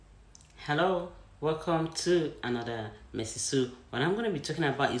Hello, welcome to another message. So, what I'm going to be talking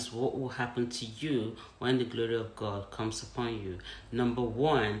about is what will happen to you when the glory of God comes upon you. Number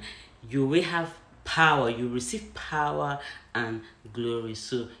one, you will have power, you receive power and glory.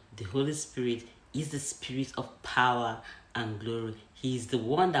 So, the Holy Spirit is the spirit of power and glory. He is the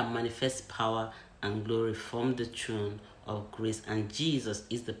one that manifests power and glory from the throne of grace, and Jesus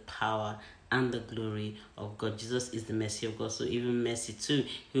is the power and the glory of God. Jesus is the mercy of God. So even mercy too,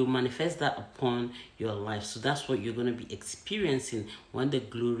 He will manifest that upon your life. So that's what you're going to be experiencing when the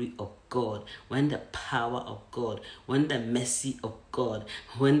glory of God, when the power of God, when the mercy of God,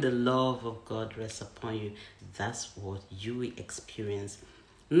 when the love of God rests upon you. That's what you will experience.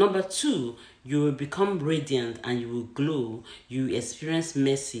 Number two, you will become radiant and you will glow. You will experience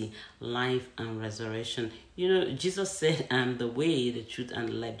mercy, life, and resurrection. You know, Jesus said, I'm the way, the truth, and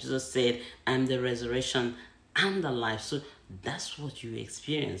the life. Jesus said, I'm the resurrection and the life. So that's what you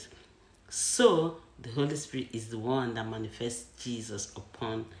experience. So the Holy Spirit is the one that manifests Jesus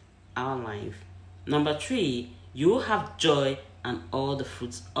upon our life. Number three, you will have joy and all the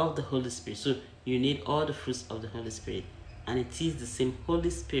fruits of the Holy Spirit. So you need all the fruits of the Holy Spirit. And it is the same Holy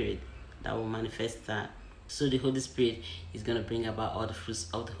Spirit that will manifest that. So the Holy Spirit is going to bring about all the fruits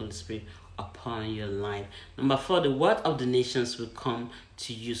of the Holy Spirit upon your life. Number four, the word of the nations will come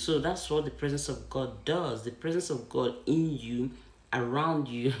to you. So that's what the presence of God does. The presence of God in you, around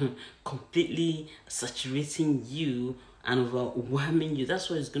you, completely saturating you and overwhelming you. That's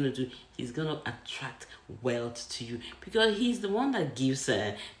what He's going to do. He's going to attract wealth to you because He's the one that gives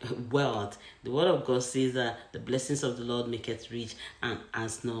wealth. The word of God says that the blessings of the Lord make it rich and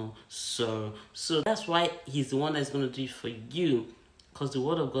has no sorrow. So that's why He's the one that's going to do it for you, because the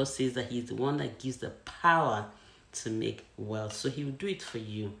word of God says that He's the one that gives the power to make wealth. So He will do it for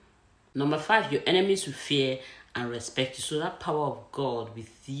you. Number five, your enemies will fear and respect you. So that power of God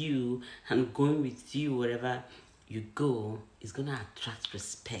with you and going with you wherever you go is going to attract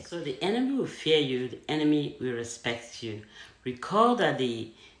respect. So the enemy will fear you, the enemy will respect you. Recall that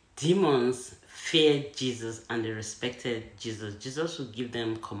the demons feared Jesus and they respected Jesus. Jesus will give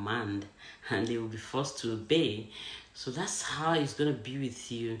them command and they will be forced to obey. So that's how it's going to be with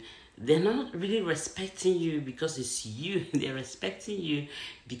you. They're not really respecting you because it's you. They're respecting you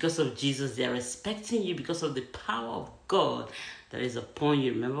because of Jesus. They're respecting you because of the power of God that is upon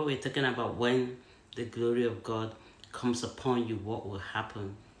you. Remember, we're talking about when the glory of God comes upon you, what will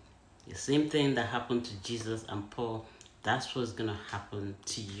happen? The same thing that happened to Jesus and Paul, that's what's going to happen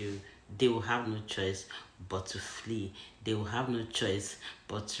to you. They will have no choice but to flee. They will have no choice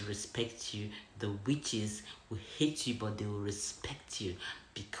but to respect you. The witches will hate you, but they will respect you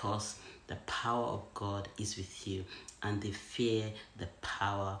because the power of God is with you and they fear the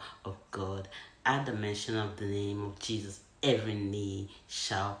power of God. At the mention of the name of Jesus, every knee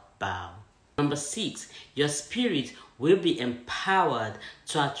shall bow. Number six, your spirit will be empowered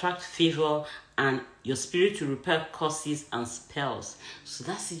to attract favor and your spirit to repel curses and spells. So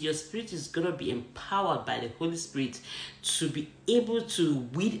that's it. Your spirit is going to be empowered by the Holy Spirit to be able to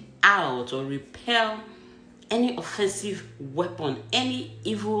weed out or repel any offensive weapon, any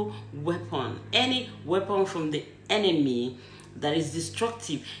evil weapon, any weapon from the enemy that is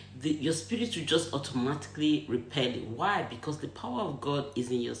destructive. Your spirit will just automatically repel it. Why? Because the power of God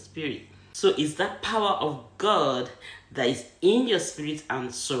is in your spirit. So it's that power of God that is in your spirit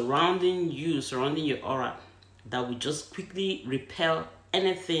and surrounding you, surrounding your aura, that will just quickly repel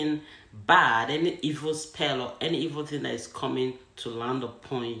anything bad, any evil spell or any evil thing that is coming to land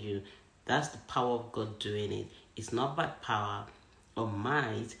upon you. That's the power of God doing it. It's not by power or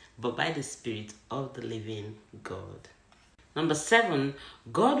might, but by the Spirit of the living God. Number seven,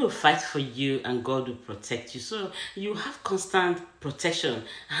 God will fight for you and God will protect you. So you have constant protection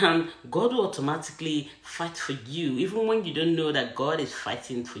and God will automatically fight for you, even when you don't know that God is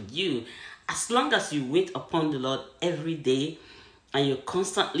fighting for you. As long as you wait upon the Lord every day and you're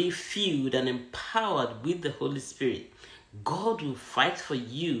constantly filled and empowered with the Holy Spirit, God will fight for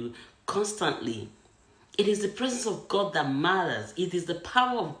you constantly. It is the presence of God that matters. It is the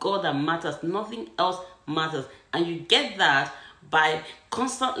power of God that matters. Nothing else matters. And you get that by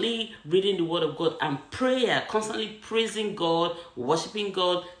constantly reading the Word of God and prayer, constantly praising God, worshiping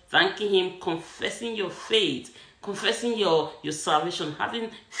God, thanking Him, confessing your faith, confessing your salvation, having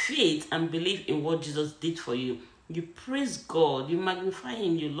faith and belief in what Jesus did for you. You praise God, you magnify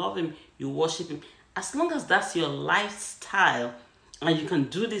Him, you love Him, you worship Him. As long as that's your lifestyle and you can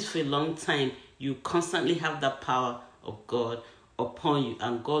do this for a long time, you constantly have that power of God upon you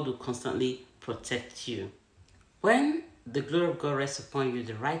and God will constantly protect you. When the glory of God rests upon you,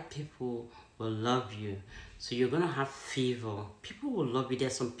 the right people will love you. So you're gonna have favor. People will love you.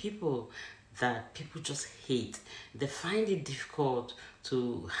 There's some people that people just hate. They find it difficult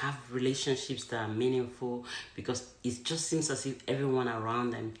to have relationships that are meaningful because it just seems as if everyone around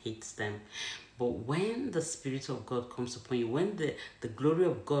them hates them. But when the Spirit of God comes upon you, when the glory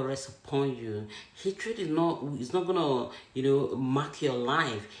of God rests upon you, hatred is not gonna, mark your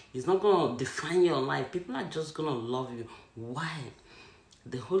life. It's not gonna define your life. People are just gonna love you. Why?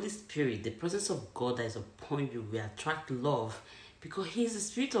 The Holy Spirit, the presence of God that is upon you, will attract love because He is the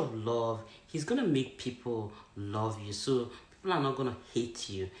Spirit of love. He's gonna make people love you. So people are not gonna hate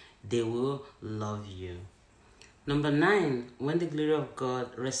you. They will love you. Number 9, when the glory of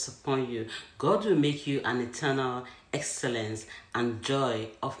God rests upon you, God will make you an eternal excellence and joy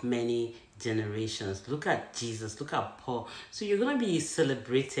of many generations. Look at Jesus, look at Paul. So you're going to be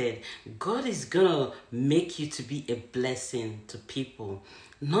celebrated. God is going to make you to be a blessing to people.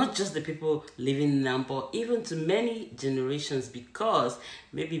 Not just the people living now, but even to many generations, because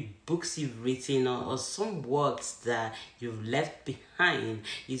maybe books you've written or some works that you've left behind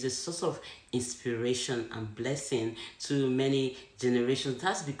is a source of inspiration and blessing to many generations.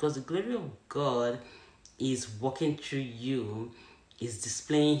 That's because the glory of God is working through you, is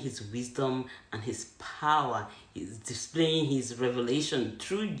displaying His wisdom and His power, is displaying His revelation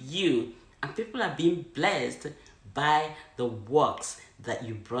through you, and people are being blessed by the works that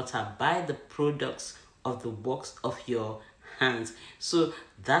you brought up, by the products of the works of your hands. So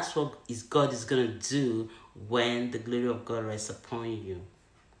that's what God is going to do when the glory of God rests upon you.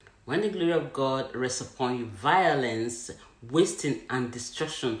 When the glory of God rests upon you, violence, wasting, and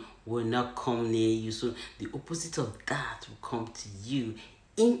destruction will not come near you. So the opposite of that will come to you.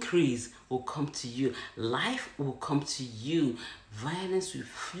 Increase will come to you. Life will come to you. Violence will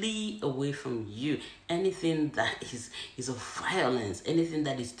flee away from you. Anything that is of violence, anything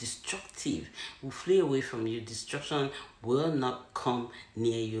that is destructive will flee away from you. Destruction will not come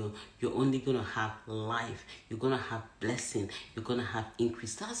near you. You're only going to have life. You're going to have blessing. You're going to have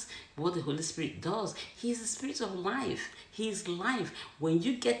increase. That's what the Holy Spirit does. He is the Spirit of life. He is life. When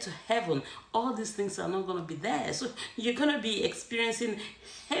you get to heaven, all these things are not going to be there. So you're going to be experiencing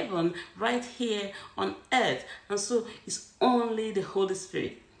heaven right here on earth. And so it's only the Holy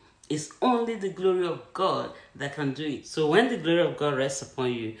Spirit. It's only the glory of God that can do it. So when the glory of God rests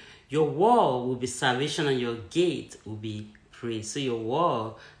upon you, your wall will be salvation and your gate will be praise. So your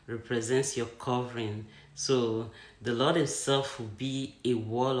wall represents your covering. So the Lord Himself will be a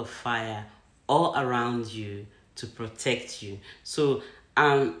wall of fire all around you to protect you. So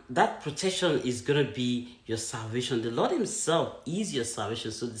that protection is going to be your salvation. The Lord Himself is your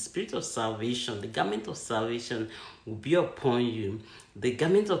salvation. So the Spirit of salvation, the garment of salvation will be upon you. The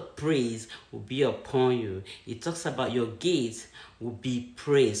garment of praise will be upon you. It talks about your gates will be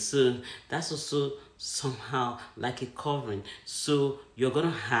praise. So that's also somehow like a covering. So you're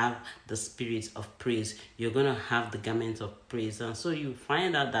going to have the spirit of praise. You're going to have the garment of praise. And so you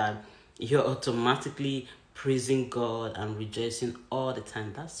find out that you're automatically praising God and rejoicing all the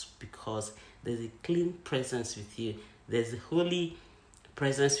time. That's because there's a clean presence with you. There's a holy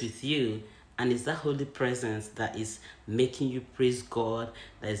presence with you. And it's that holy presence that is making you praise God,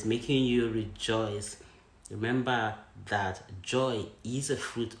 that is making you rejoice. Remember that joy is a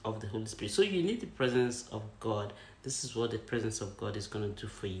fruit of the Holy Spirit. So you need the presence of God. This is what the presence of God is going to do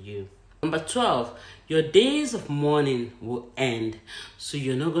for you. Number 12, your days of mourning will end. So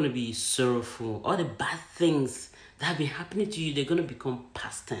you're not going to be sorrowful. All the bad things that have been happening to you, they're going to become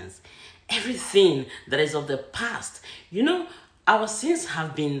past tense. Everything that is of the past, our sins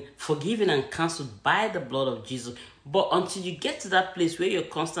have been forgiven and cancelled by the blood of Jesus. But until you get to that place where you're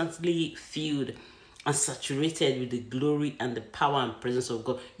constantly filled and saturated with the glory and the power and presence of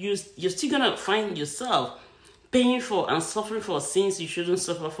God, you're still going to find yourself paying for and suffering for sins you shouldn't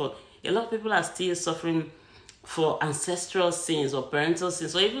suffer for. A lot of people are still suffering for ancestral sins or parental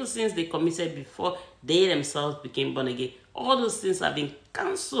sins or even sins they committed before they themselves became born again. All those things have been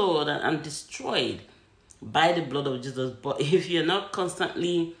cancelled and destroyed by the blood of Jesus. But if you're not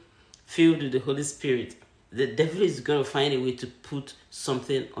constantly filled with the Holy Spirit, the devil is going to find a way to put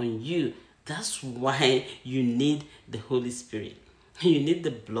something on you. That's why you need the Holy Spirit. You need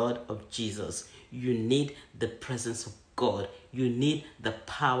the blood of Jesus. You need the presence of God. You need the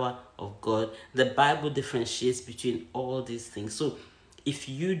power of God. The Bible differentiates between all these things. So if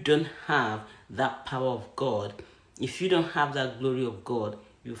you don't have that power of God, if you don't have that glory of God,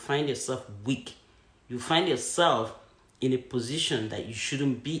 you find yourself weak. You find yourself in a position that you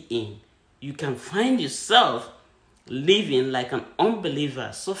shouldn't be in. You can find yourself living like an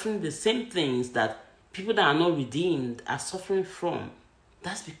unbeliever, suffering the same things that people that are not redeemed are suffering from.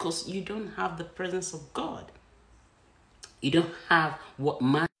 That's because you don't have the presence of God. You don't have what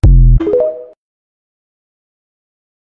man